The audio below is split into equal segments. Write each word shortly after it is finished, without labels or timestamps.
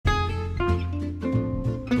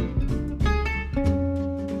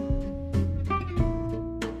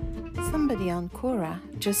on Quora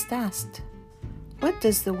just asked, what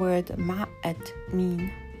does the word معقد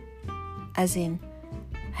mean? As in,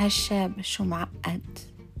 الشب شو معقد?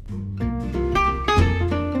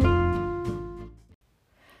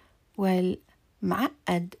 Well,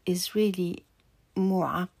 معقد is really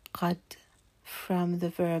معقد from the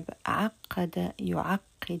verb عقد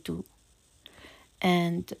يعقد,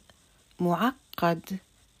 and معقد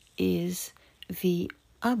is the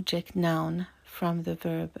object noun from the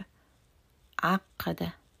verb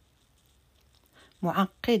عقد.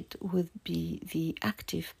 معقد would be the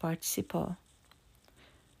active participle.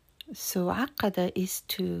 So عقد is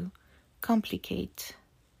to complicate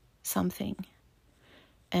something,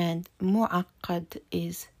 and معقد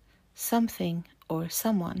is something or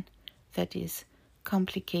someone that is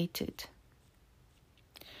complicated.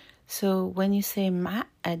 So when you say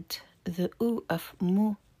معقد, the U of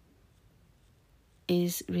mu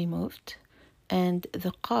is removed and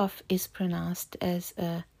the qaf is pronounced as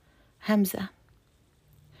a hamza.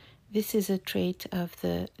 This is a trait of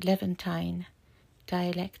the Levantine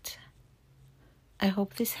dialect. I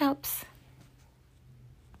hope this helps.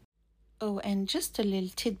 Oh, and just a little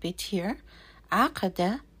tidbit here.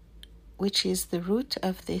 عقد, which is the root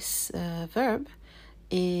of this verb,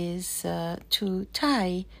 is to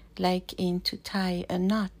tie, like in to tie a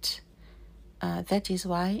knot. That is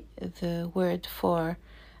why the word for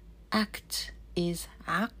act is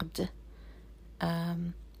عقد,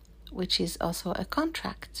 which is also a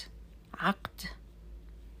contract. عقد,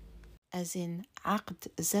 as in عقد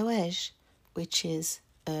زواج, which is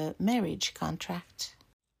a marriage contract.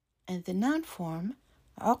 And the noun form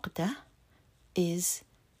عقدة is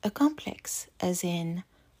a complex, as in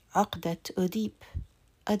عقدة أديب,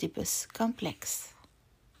 Oedipus complex.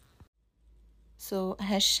 So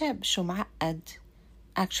الشب شو معقد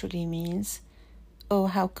actually means, oh,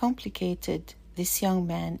 how complicated this young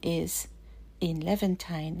man is in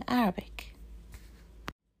Levantine Arabic.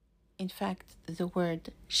 In fact, the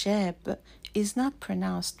word شاب is not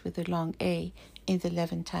pronounced with a long A in the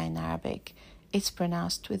Levantine Arabic. It's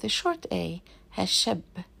pronounced with a short A, الشب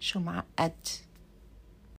شو معقد.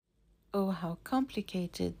 Oh, how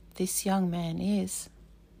complicated this young man is.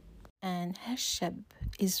 And الشب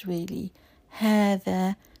is really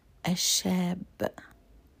هذا الشاب.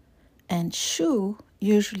 And شو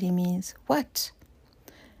usually means what.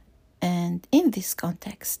 And in this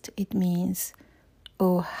context, it means,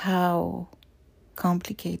 oh, how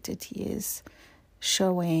complicated he is,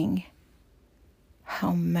 showing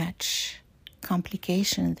how much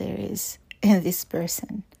complication there is in this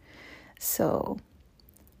person. So,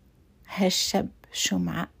 الشب شو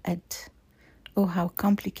معقد. Oh, how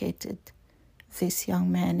complicated this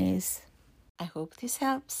young man is. I hope this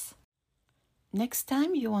helps. Next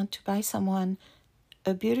time you want to buy someone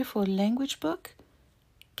a beautiful language book,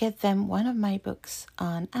 get them one of my books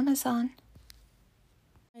on Amazon.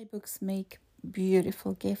 My books make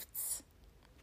beautiful gifts.